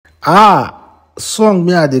Song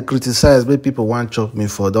me I dey criticize wey people want chop me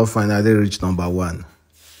for don finally reach #1.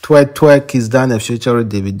 Twe Twe Kizz featuring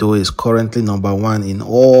Davido is currently #1 in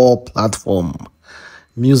all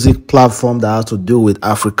music platform that has to do with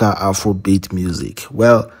Africa Afrobeat music.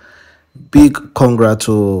 Well, big congrats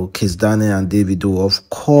to Kizz and Davido. Of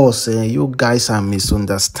course, you guys are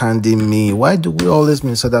misunderstanding me. Why do we always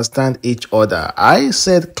misunderstand each other? I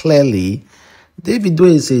said clearly, Davido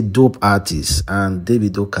is a dope artist and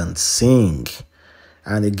Davido can sing.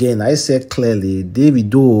 And again, I said clearly,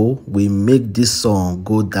 Davido will make this song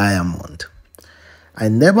go diamond. I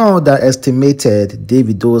never underestimated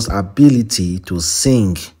Davido's ability to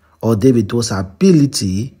sing or Davido's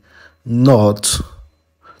ability not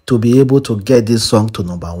to be able to get this song to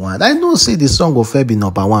 #1. I know see the song will fair be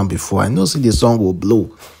 #1 before. I know see the song will blow.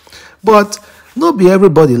 But not be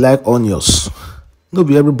everybody like onions. Not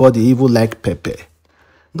be everybody even like pepper.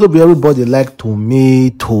 Not be everybody like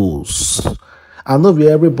tomatoes. And not be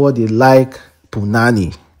everybody like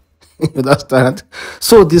punani. You understand?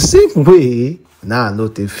 So the same way, I know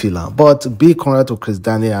they feel am. But big congrats to Kizz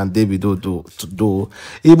and Davido do.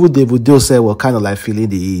 Even Davido said we're kind of like feeling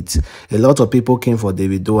the heat. A lot of people came for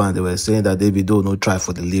Davido and they were saying that Davido no try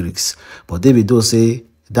for the lyrics. But Davido say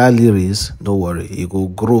that lyrics, no worry, it go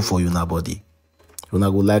grow for you na body. You go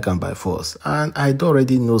like am by force. And I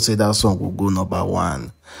already know say that song will go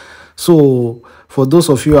 #1. So for those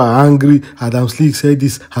of you who are angry, Adam Slick said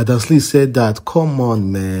this, Adam Slick said that. Come on,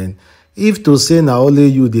 man. If to say now only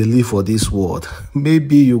you they live for this world,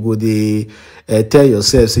 maybe you go tell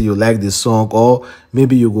yourself say you like the song, or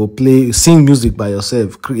maybe you go sing music by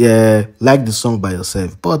yourself, like the song by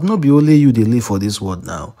yourself. But not be only you they live for this world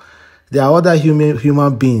now. There are other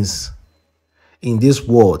human beings in this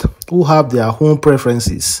world who have their own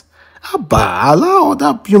preferences. Allow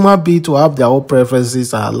other human beings to have their own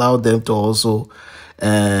preferences and allow them to also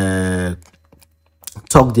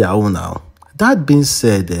talk their own now. That being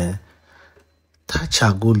said,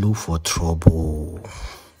 Tacha go look for trouble.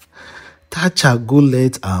 Tacha go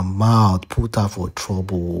let her mouth put her for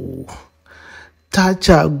trouble.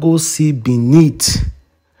 Tacha go see beneath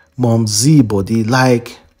Momzy body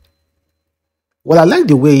like. Well, I like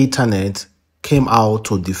the way internet came out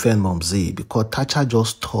to defend Momzy because Tacha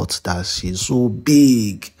just thought that she's so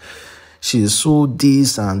big. She's so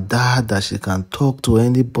this and that she can talk to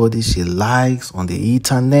anybody she likes on the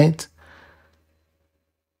internet.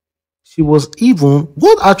 She was even,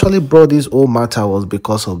 what actually brought this whole matter was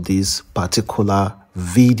because of this particular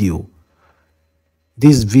video.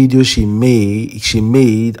 This video she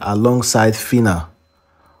made alongside Fina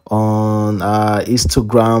on her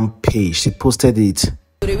Instagram page. She posted it.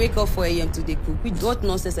 They wake up 4 a.m. to cook. What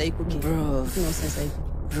nonsense are you cooking? Bro. What nonsense are you cooking?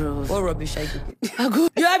 Bro. What rubbish are you cooking?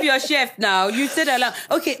 You have your chef now. You said alarm.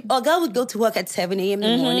 Okay, Oga would go to work at 7 a.m.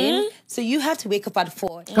 in the morning. So you have to wake up at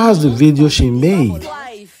 4. That's the video she made.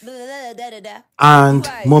 And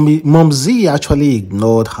Momzy actually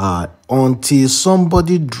ignored her until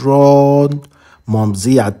somebody drawn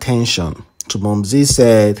Momzy's attention to Momzy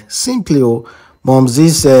said, Momzy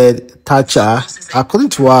said, Tacha, according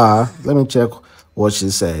to her, let me check what she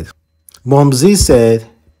said. Momzy said,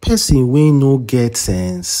 person wey no get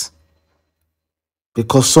sense,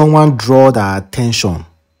 because someone draw their attention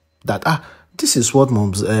that this is what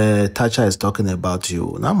Tacha is talking about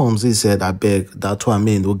you. Now Momzy said, I beg, that one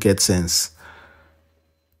may no get sense.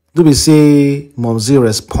 Do we say Momzy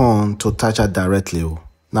respond to Tacha directly?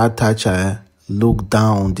 Now Tacha look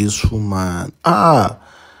down this woman.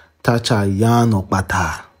 Tacha yarn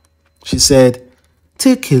okpata. She said,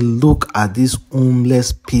 take a look at this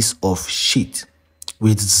homeless piece of shit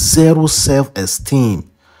with zero self-esteem.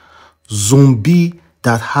 Zombie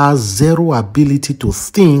that has zero ability to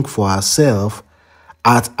think for herself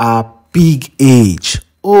at a big age.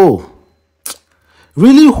 Oh,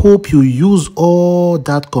 really hope you use all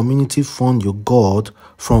that community fund you got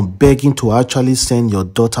from begging to actually send your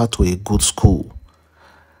daughter to a good school.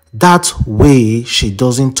 That way she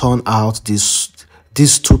doesn't turn out this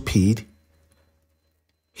stupid,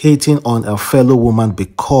 hating on a fellow woman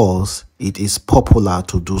because it is popular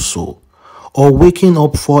to do so, or waking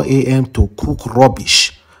up 4 a.m. to cook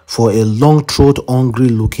rubbish for a long-throat,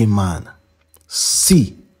 hungry-looking man.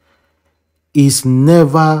 See, it's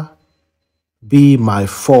never be my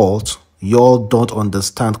fault y'all don't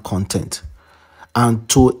understand content. And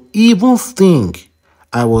to even think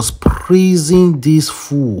I was praising this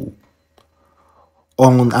fool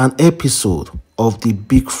on an episode of the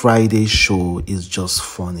Big Friday show is just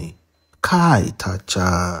funny. Kai,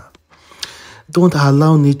 Tacha. Don't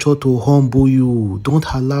allow nature to humble you. Don't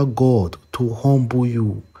allow God to humble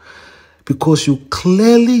you. because you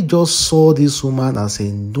clearly just saw this woman as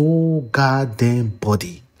a no goddamn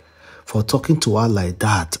body for talking to her like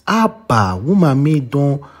that. Abba, woman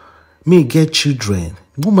may get children.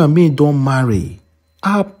 Woman may don't marry.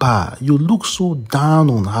 Abba, you look so down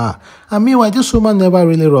on her. And meanwhile, this woman never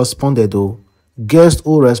really responded though. Guess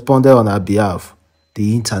who responded on her behalf?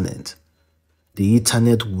 The internet. The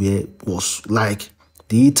internet was like,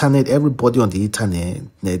 the internet, everybody on the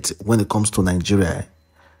internet, when it comes to Nigeria,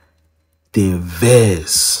 they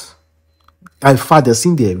verse. In fact, they've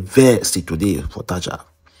seen the verse today for Tacha.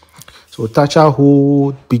 So Tacha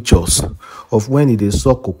hold pictures of when they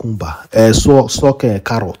saw cucumber, saw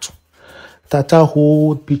carrot. Tacha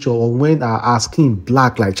hold picture of when her skin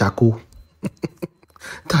black like charcoal.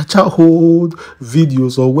 Tacha hold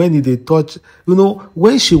videos of when they touch,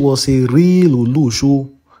 when she was a real Olu,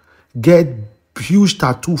 get huge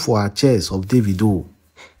tattoo for her chest of Davido.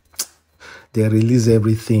 They release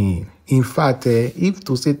everything. In fact, if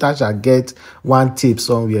to say Tacha get one tip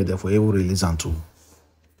somewhere, therefore, he will release them too.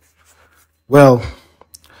 Well,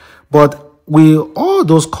 but with all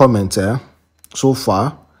those comments so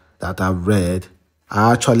far that I've read,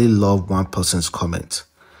 I actually love one person's comment.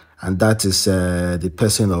 And that is the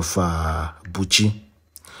person of Buchi.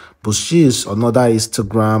 Buchi is another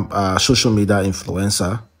Instagram social media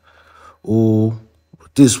influencer who,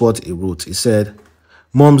 this is what he wrote. He said,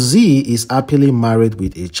 Mom Z is happily married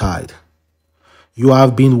with a child. You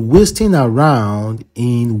have been wasting around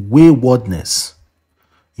in waywardness.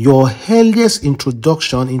 Your earliest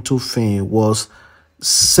introduction into fame was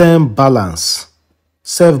self-balance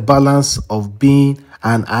of being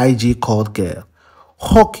an IG called girl.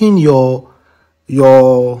 Hawking your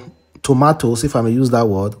tomatoes, if I may use that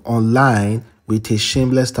word, online with a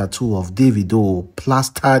shameless tattoo of Davido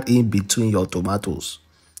plastered in between your tomatoes.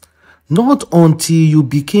 Not until you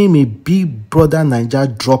became a Big Brother Naija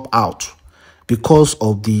dropout because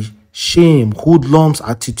of the shame, hoodlums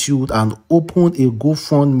attitude, and opened a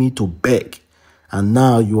GoFundMe to beg. And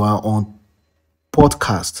now you are on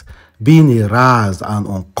podcast being harassed and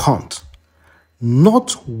on cunt.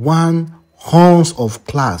 Not one ounce of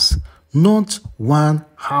class, not 1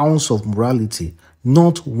 ounce of morality,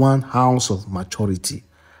 not 1 ounce of maturity.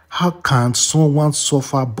 How can someone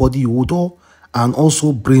suffer body odor and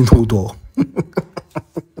also brain odor?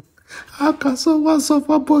 How can someone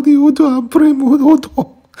suffer body odor and brain odor?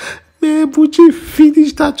 May Buchi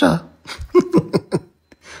finish Tacha.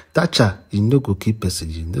 Tacha, you no go keep person,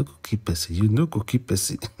 you no go keep person, you no go keep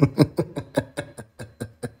person.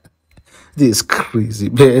 This is crazy,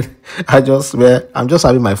 man. I'm just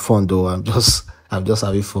having my fun though. I'm just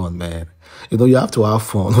having fun, man. You have to have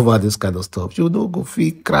fun over this kind of stuff. You don't go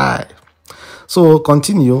feel cry. So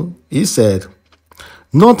continue. He said,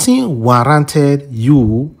 nothing warranted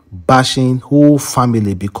you bashing whole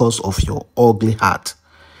family because of your ugly heart.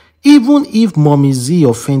 Even if Mommy Z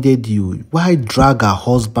offended you, why drag her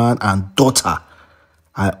husband and daughter?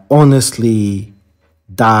 I honestly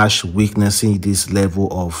dash witnessing this level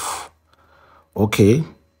of... Okay.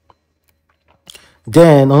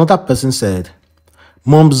 Then another person said,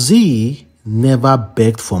 Mom Z never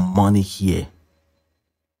begged for money here.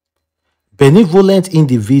 Benevolent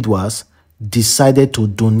individuals decided to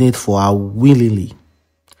donate for her willingly.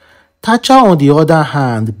 Tacha, on the other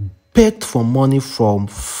hand, begged for money from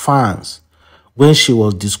fans when she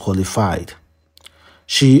was disqualified.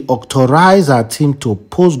 She authorized her team to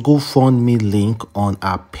post GoFundMe link on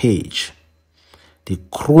her page. The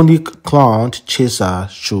chronic clown chaser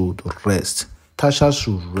should rest. Tacha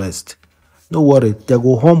should rest. No worry, they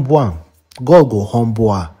go humble her. God go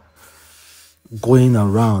humble her. Going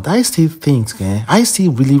around, I still think, I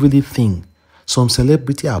still really think some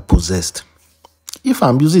celebrity are possessed. If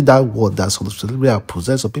I'm using that word, that some celebrity are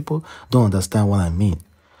possessed, so people don't understand what I mean.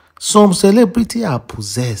 Some celebrity are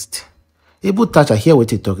possessed. Able Tacha hear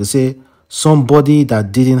what he talk. He say somebody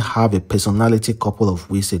that didn't have a personality a couple of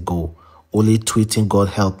weeks ago, only tweeting, God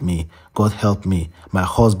help me, my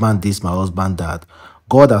husband this, my husband that.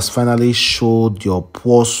 God has finally showed your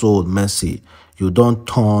poor soul mercy. You don't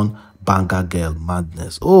turn banger girl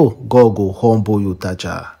madness. Oh, God go humble you,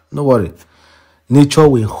 Tacha. No worry. Nature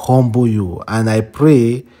will humble you. And I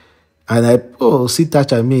pray, see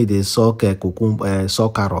Tacha made a saw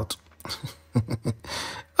carrot.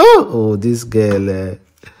 This girl,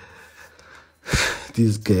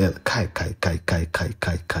 kai.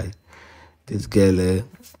 This girl,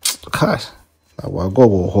 gosh, God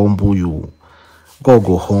will humble you. God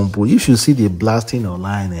go humble. If you see the blasting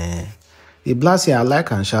online, the blasting I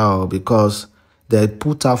like and shout because they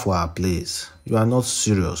put her for her place. You are not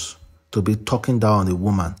serious to be talking down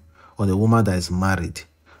on a woman that is married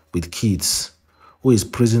with kids, who is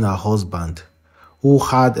praising her husband, who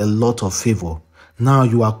had a lot of favor. Now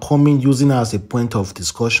you are coming using her as a point of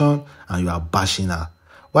discussion and you are bashing her.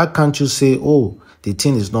 Why can't you say, oh, the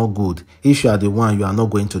thing is not good. If you are the one, you are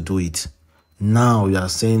not going to do it. Now you are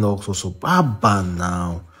saying also, so baba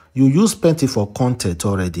now. You use plenty for content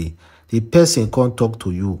already. The person can't talk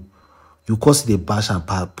to you. You cause the bash and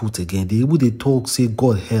put again. They talk, say,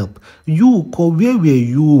 God help. You, where were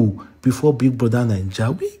you before Big Brother Naija?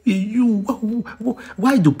 Where were you?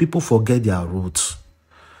 Why do people forget their roots?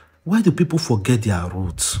 Why do people forget their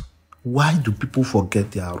roots? Why do people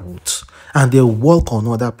forget their roots? And they walk on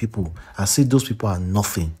other people and say those people are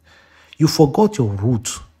nothing. You forgot your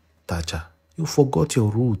roots, Tacha. You forgot your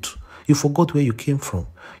roots. You forgot where you came from.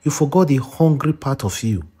 You forgot the hungry part of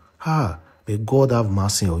you. May God have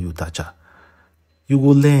mercy on you, Tacha. You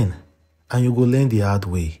will learn, and you will learn the hard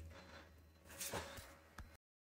way.